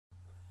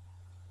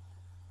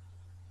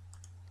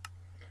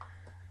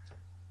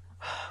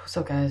What's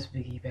up guys,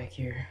 Biggie back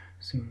here,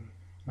 some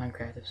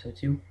Minecraft episode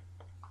 2.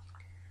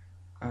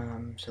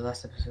 So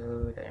last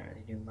episode I didn't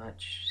really do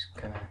much, just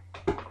kinda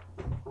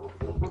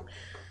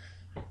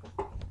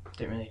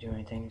didn't really do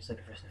anything, just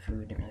looking for some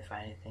food, didn't really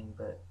find anything,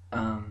 but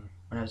when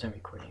I was done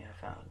recording I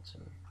found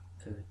some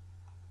food,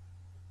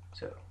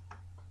 so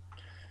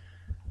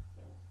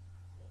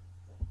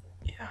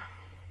yeah.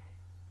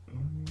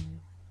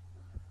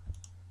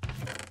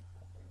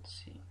 Let's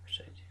see, what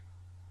should I do?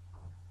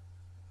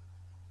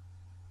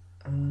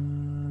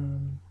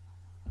 I'm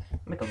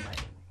gonna go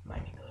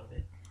mining a little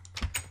bit.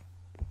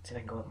 See if I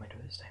can go up my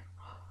door this time.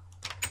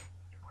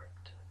 It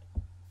worked.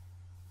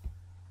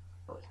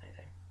 Oh, it's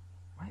nighttime.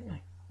 Why am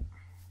I?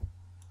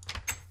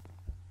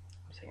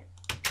 Wait a second.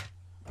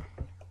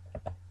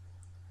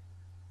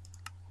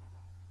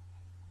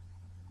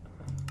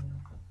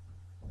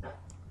 By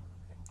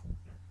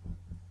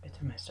the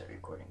time I start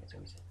recording, it's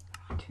always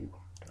at 2.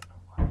 Don't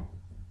know why.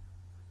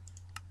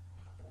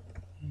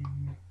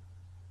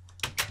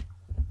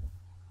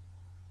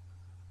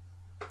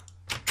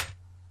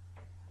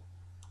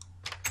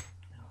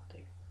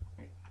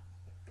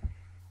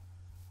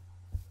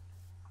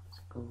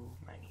 Go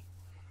mining.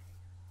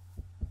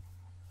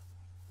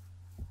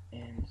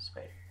 And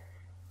spider.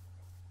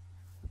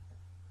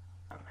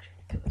 I'm actually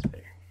gonna kill the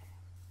spider.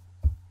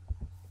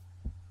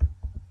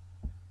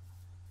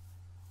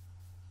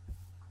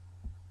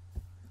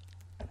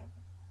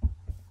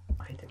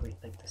 I hate the way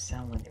like the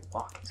sound when they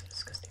walk, it's so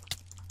disgusting.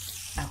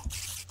 Ow.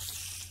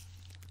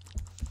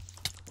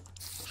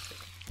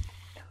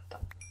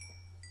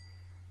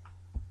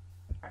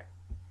 Alright.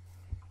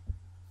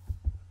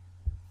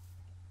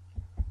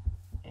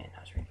 And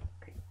now it's ready.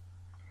 Great.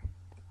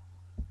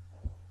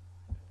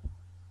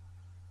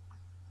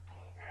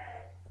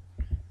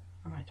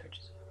 Where are my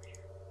torches over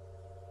here?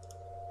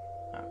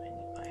 I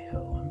need my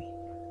hoe on me.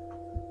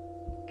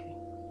 Okay.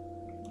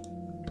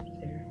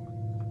 There.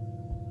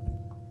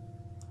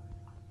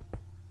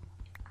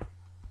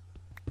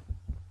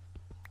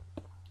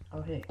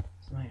 Oh hey,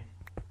 it's mine.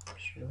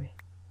 Shoot away.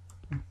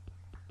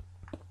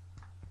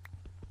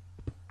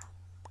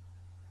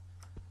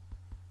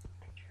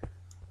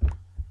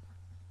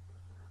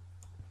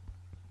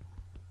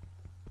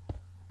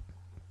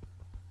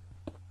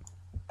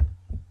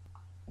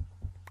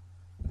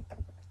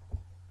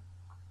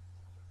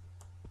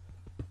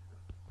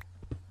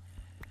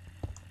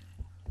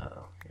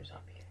 Uh-oh, here's a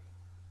zombie.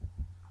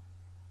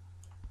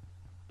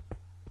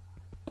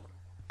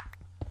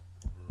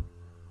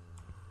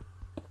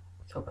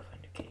 Let's hope I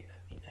find a cave.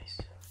 That'd be nice.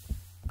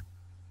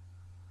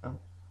 Oh.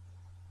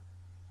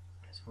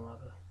 There's some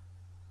lava.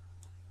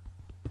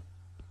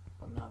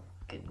 I'm not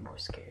getting more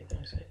scared than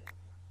excited.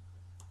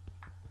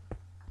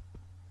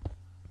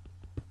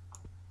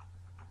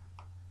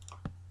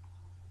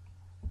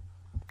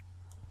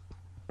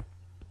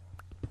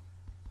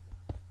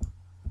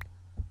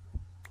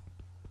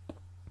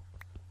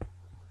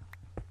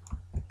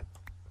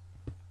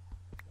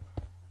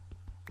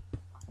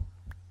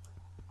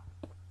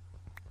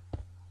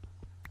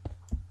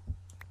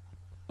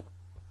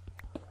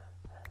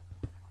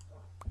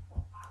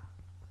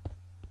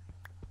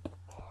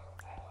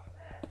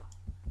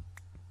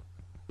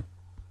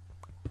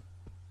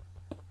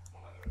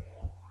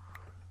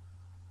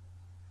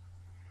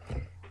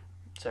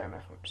 Sorry, my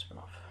phone just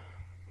went off.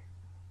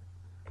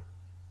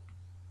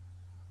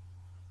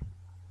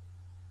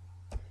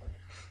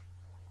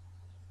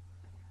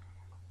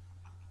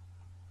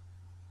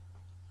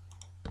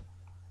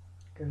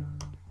 Go.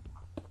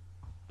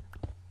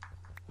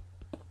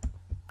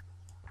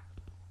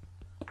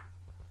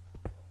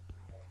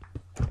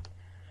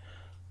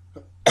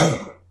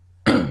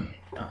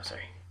 Oh,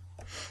 sorry.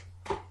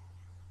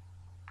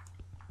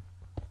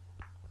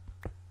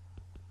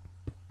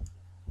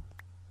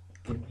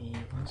 Give me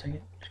 1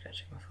 second. Just gotta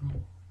check my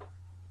phone.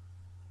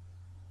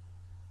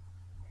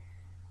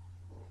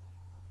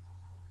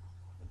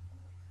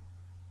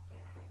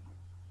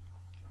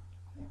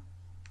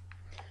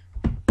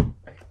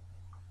 Okay.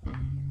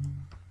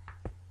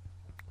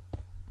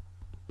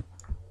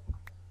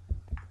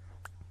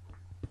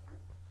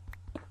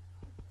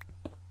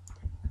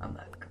 I'm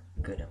not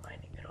good at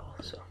mining at all,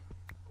 so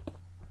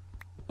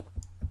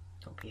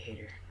don't be a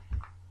hater.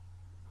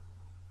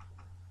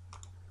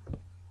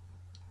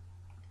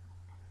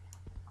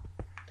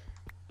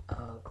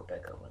 I'll go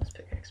back up when this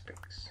pickaxe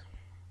breaks.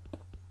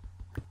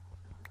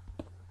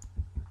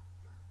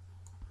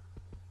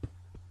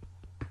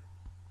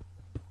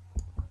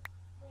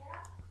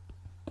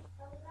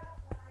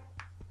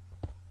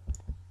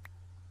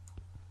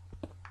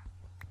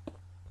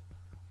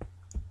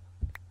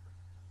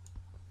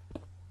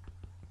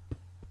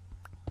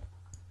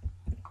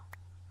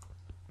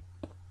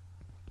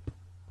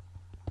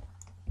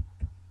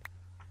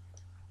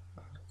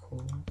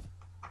 Cool.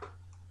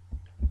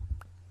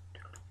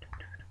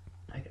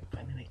 I can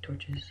finally make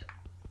torches,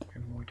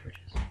 or more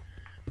torches.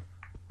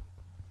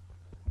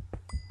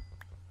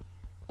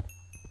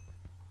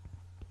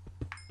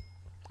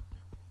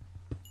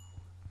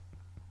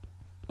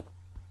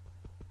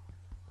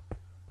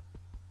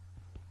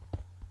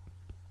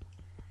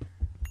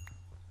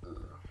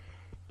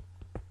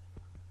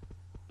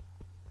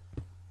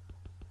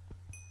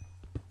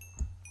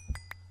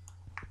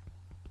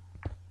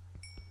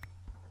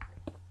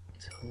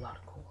 It's a lot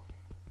of coal.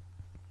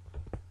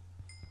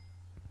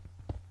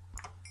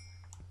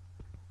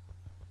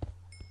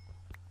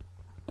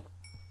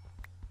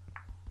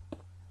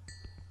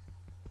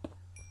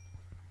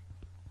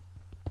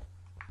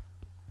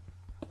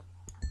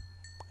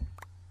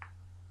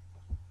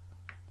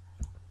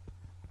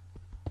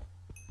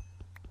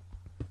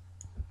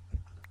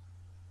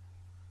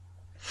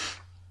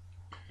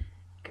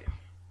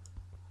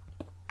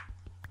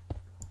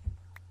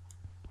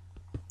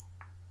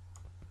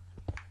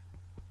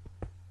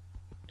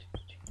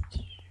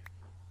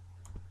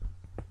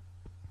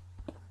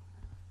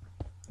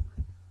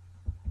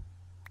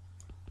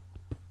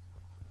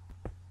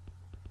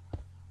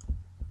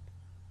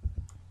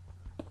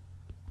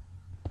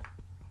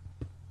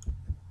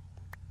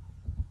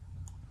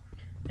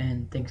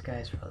 And thanks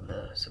guys for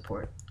the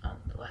support on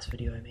the last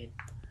video I made.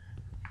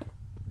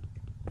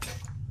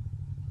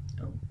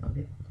 Oh,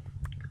 okay.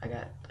 I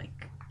got like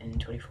in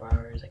 24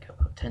 hours I got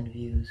about 10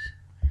 views,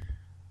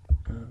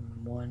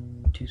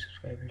 2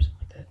 subscribers,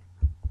 something like that.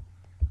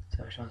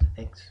 So I just want to say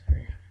thanks for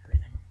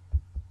everything.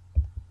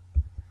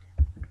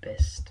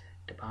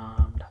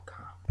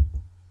 bestdebomb.com.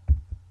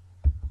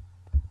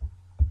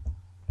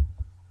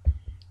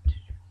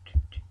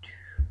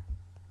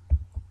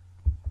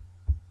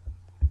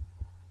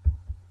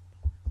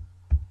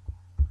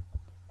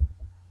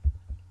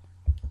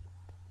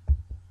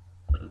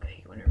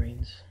 Okay, when it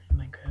rains in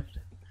Minecraft,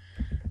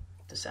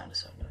 the sound is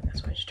so annoying,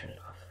 that's why I just turn it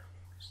off.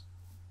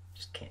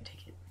 Just can't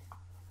take it.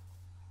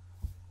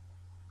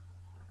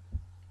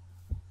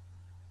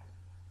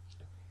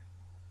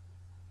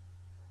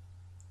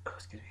 Oh,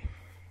 excuse me.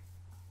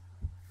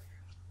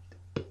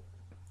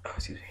 Oh,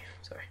 excuse me,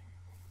 sorry.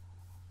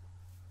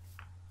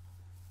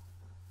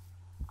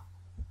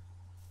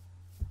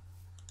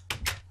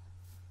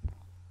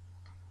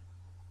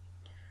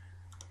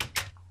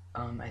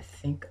 I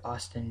think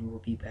Austin will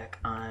be back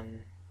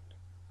on,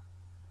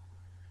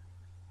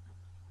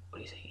 what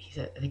do you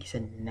say? I think he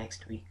said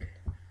next week.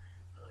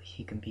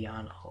 He can be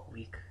on all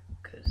week,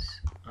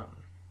 because,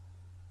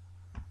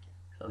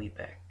 he'll be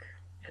back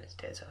at his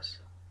dad's house.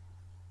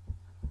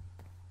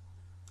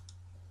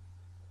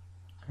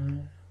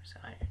 Where's the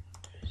iron?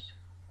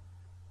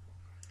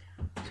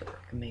 So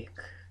I can make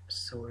a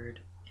sword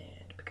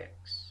and a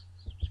pickaxe.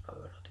 That's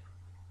probably what I'll do.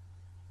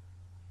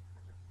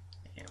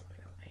 And we're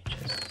gonna make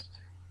my chest.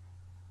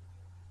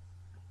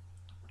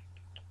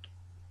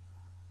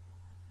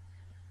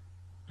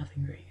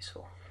 Nothing very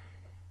useful.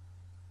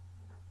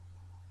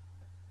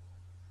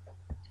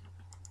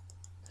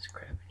 There's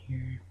crap in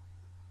here.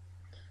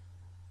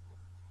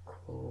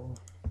 Cool.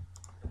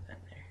 Put that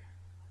in there.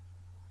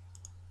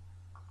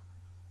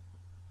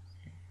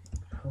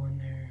 Put a hole in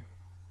there.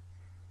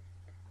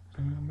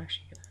 I'm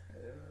actually gonna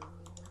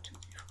 1, 2,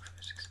 3, 4,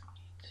 5, 6,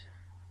 7,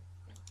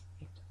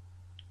 8.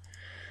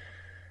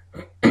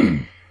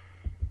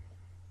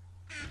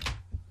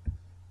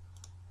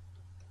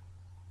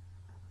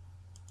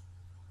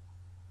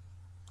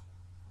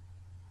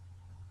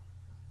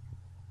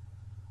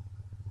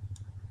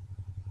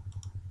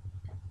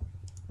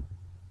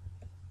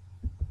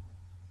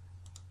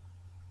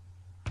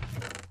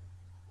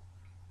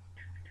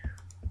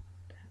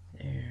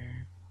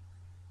 There.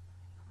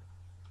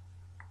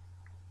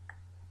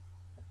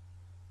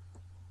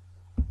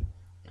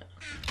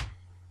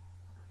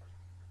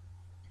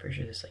 Pretty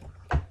sure this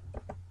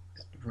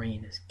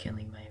rain is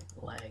killing my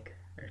leg,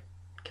 or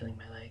killing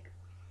my leg.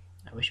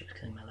 I wish it was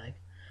killing my leg.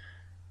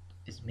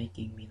 It's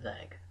making me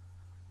lag.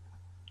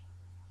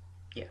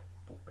 Yeah,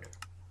 whatever.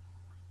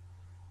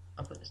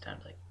 I'll put this down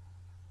to like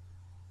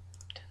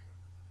 10.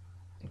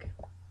 Okay.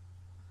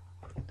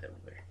 Put that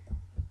over there.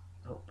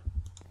 Hope.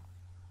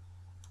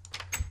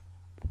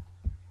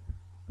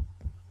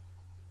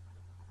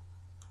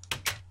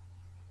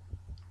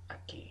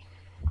 Okay.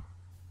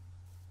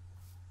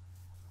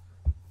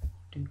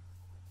 Do.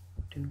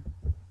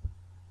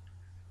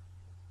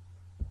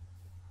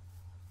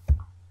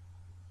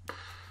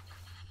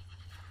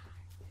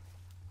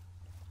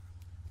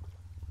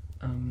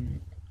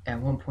 At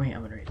one point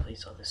I'm gonna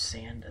replace all the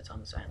sand that's on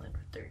this island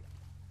with dirt,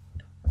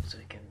 so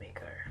we can make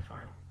our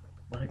farm.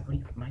 What do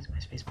you, my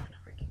space bar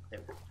not working? There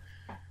we go.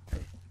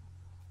 Okay.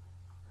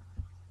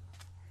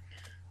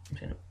 I'm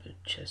just gonna put a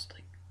chest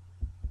like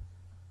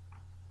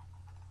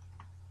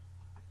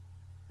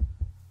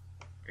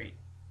right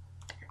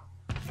there.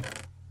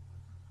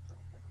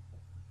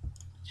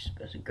 Just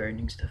put some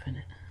gardening stuff in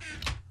it.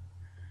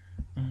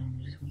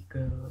 Just we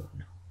go,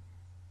 no.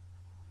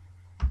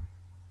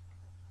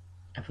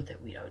 I put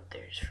that weed out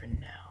there just for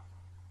now.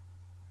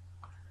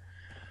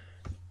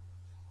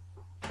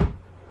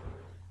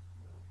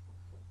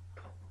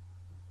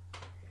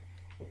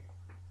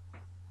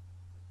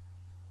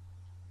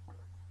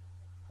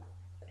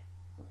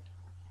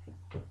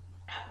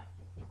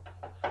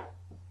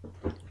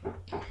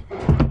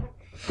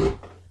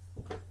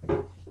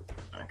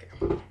 Okay.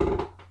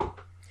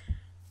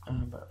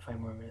 About 5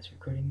 more minutes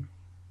recording.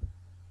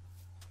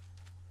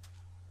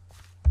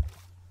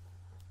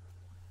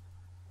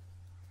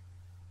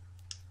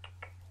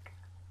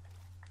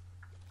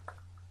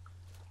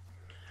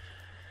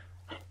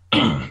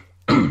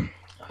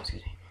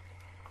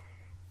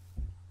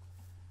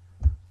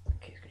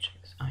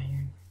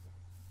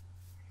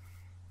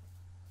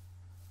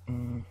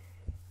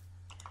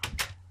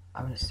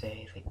 want to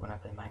say, like, when I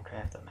play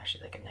Minecraft, I'm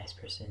actually like a nice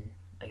person.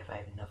 Like, if I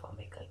have enough, I'll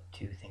make like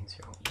 2 things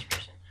for each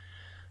person.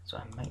 So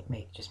I might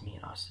make just me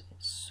and Austin's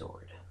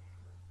sword.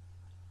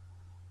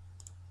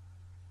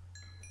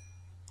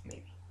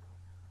 Maybe.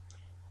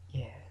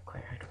 Yeah,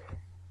 quite hardware.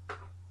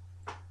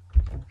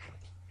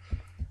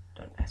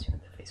 Don't ask me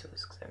what the face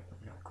was, because I have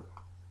no clue.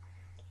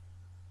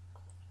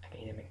 I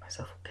can either make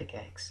myself a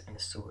pickaxe and a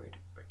sword,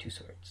 or 2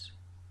 swords.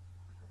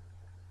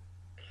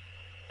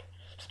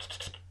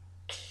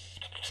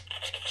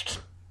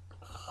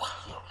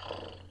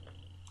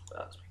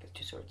 Well, let's make it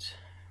 2 swords.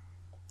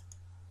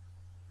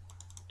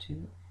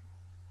 2.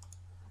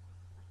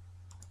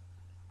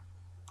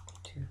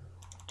 2.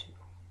 2.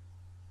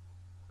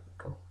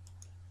 Go.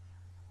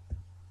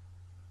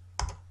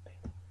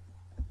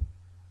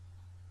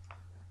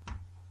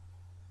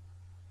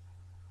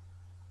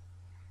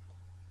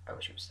 I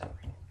wish it would stop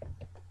raining.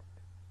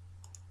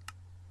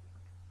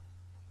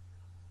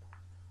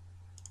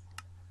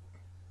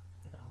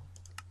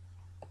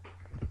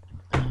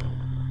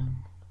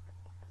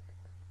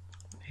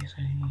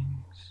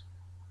 Settings.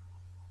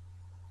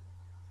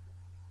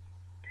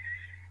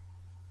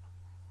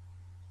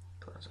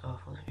 Close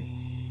off, full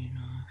screen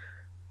off.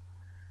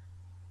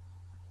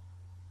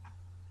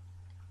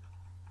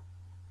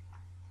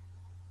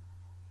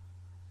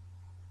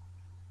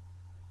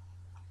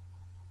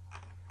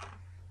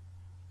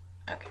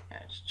 Okay,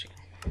 yeah, just checking.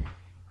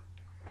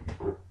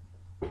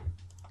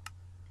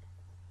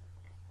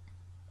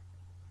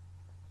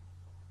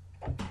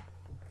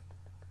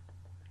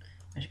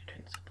 I should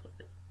turn this up a little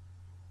bit.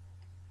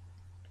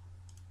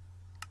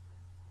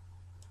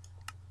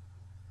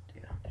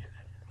 Yeah,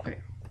 okay.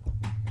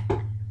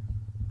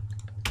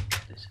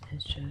 This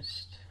is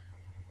just.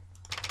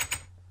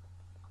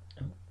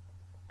 Oh,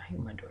 I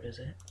think my door does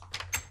it.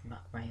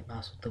 My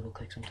mouse will double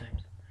click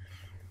sometimes.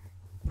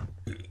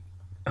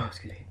 Oh,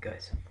 excuse me,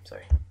 guys. I'm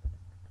sorry.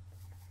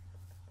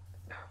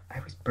 I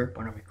always burp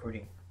when I'm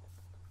recording.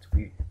 It's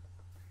weird.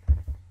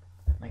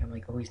 Like, I'm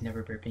like always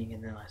never burping,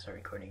 and then I start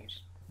recording, I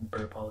just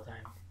burp all the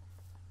time.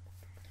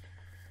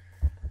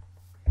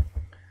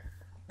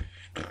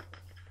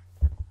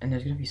 And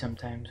there's gonna be some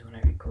times when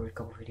I record a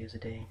couple videos a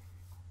day.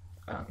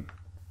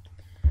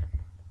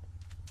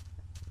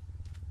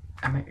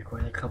 I might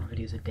record like a couple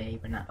videos a day,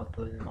 but not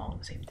upload them all on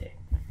the same day,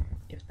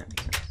 if that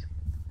makes sense.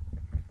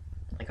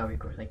 Like, I'll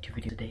record like 2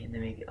 videos a day, and then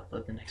maybe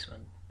upload the next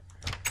one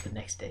the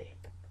next day.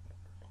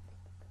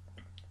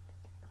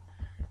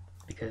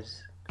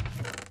 Because,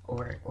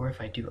 or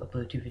if I do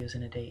upload 2 videos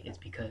in a day, it's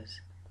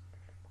because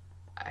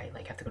I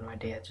like have to go to my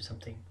dad's or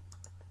something,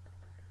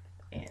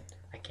 and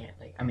I can't,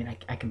 like, I mean,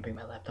 I can bring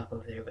my laptop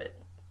over there, but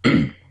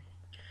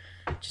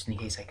just in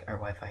case like our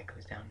Wi-Fi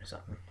goes down or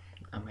something,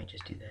 I might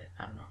just do that.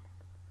 I don't know.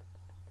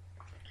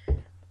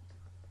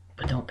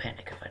 But don't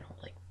panic if I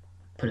don't like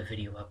put a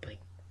video up like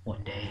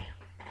one day.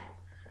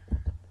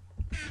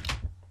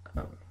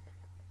 Oh,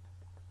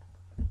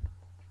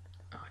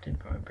 I didn't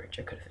bring my birch.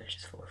 I could have finished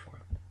this floor for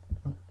him.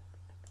 Oh.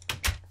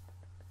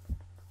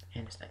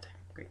 And it's nighttime.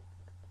 Great.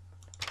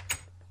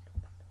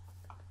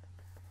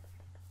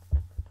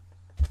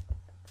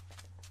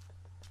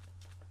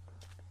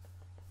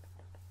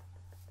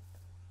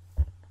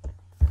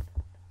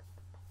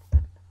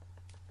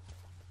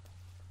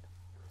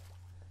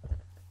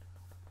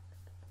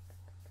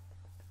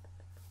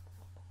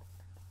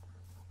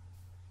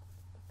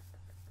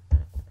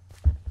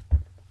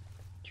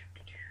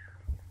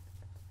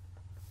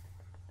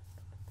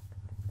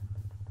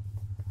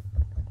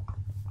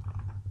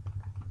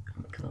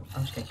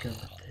 I'm just gonna go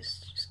with this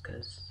just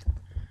cause.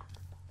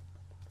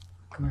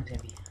 Come on,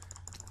 Zambi.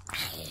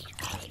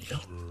 Go.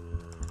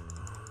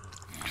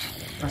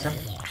 You want some? You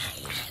want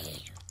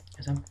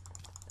some?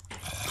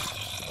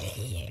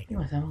 You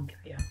want some? I'll give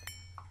you.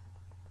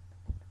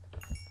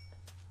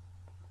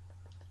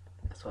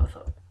 That's what I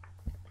thought.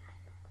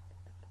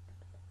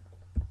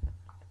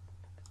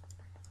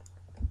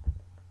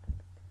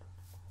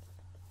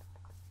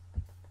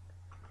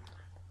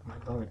 My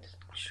lord, this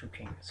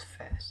sugarcane is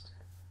fast.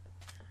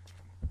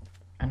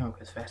 I know it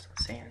goes fast on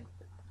sand,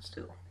 but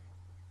still.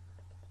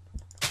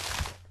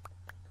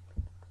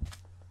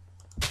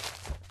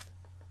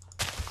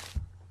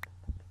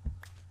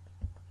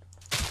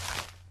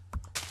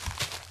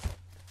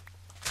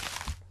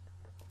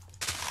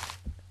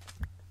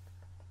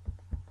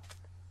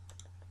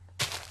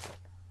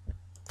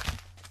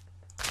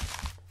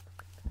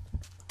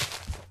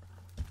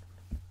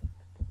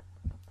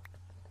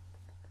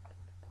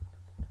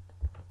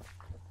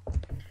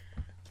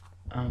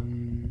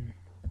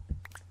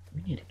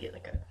 We need to get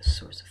like a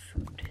source of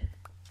food,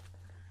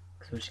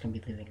 because we're just gonna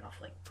be living off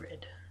like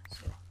bread.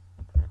 So,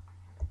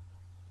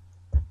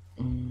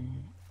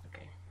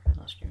 okay,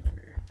 I'll stream for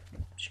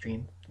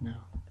stream. No,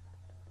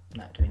 I'm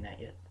not doing that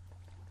yet.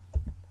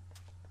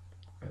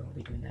 I won't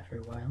be doing that for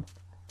a while.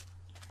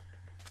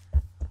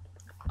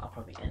 I'll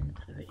probably end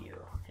the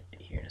video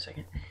here in a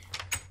second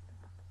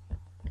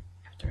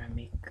after I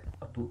make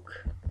a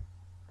book.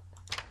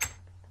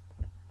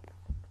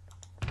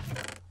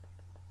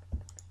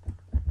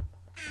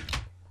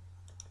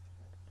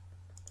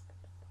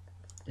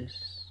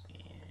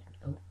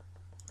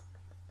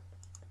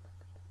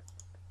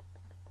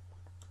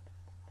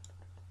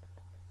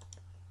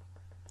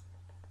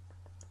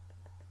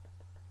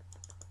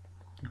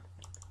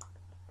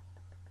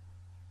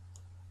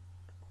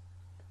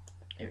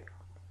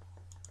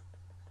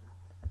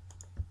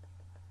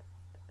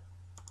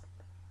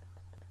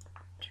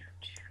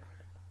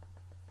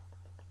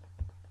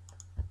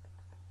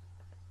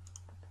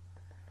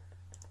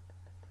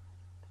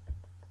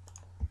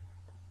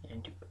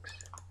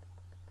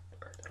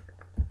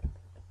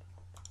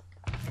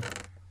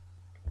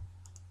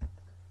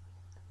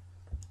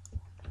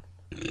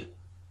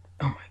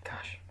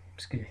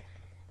 Excuse me.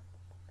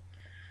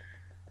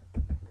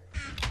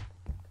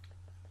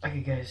 Okay,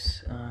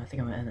 guys, I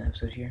think I'm gonna end the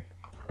episode here.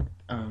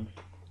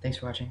 Thanks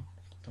for watching.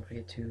 Don't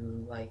forget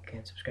to like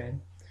and subscribe.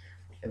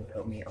 It would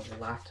help me a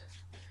lot.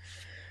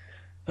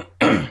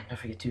 Don't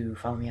forget to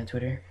follow me on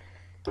Twitter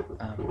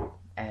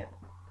at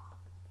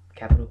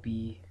capital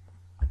B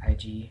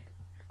IG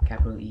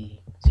capital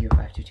E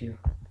 0522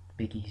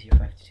 Big E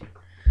 0522.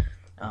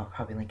 I'll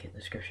probably link it in the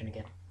description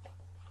again.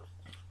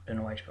 Don't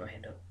know why I just put my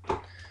hand up.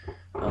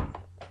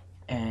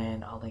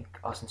 And I'll link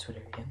Austin's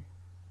Twitter again.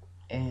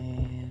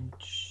 And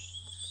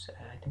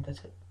I think that's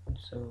it.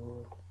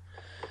 So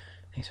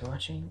thanks for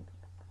watching,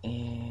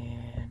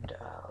 and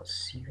I'll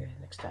see you guys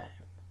next time.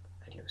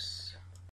 Adios.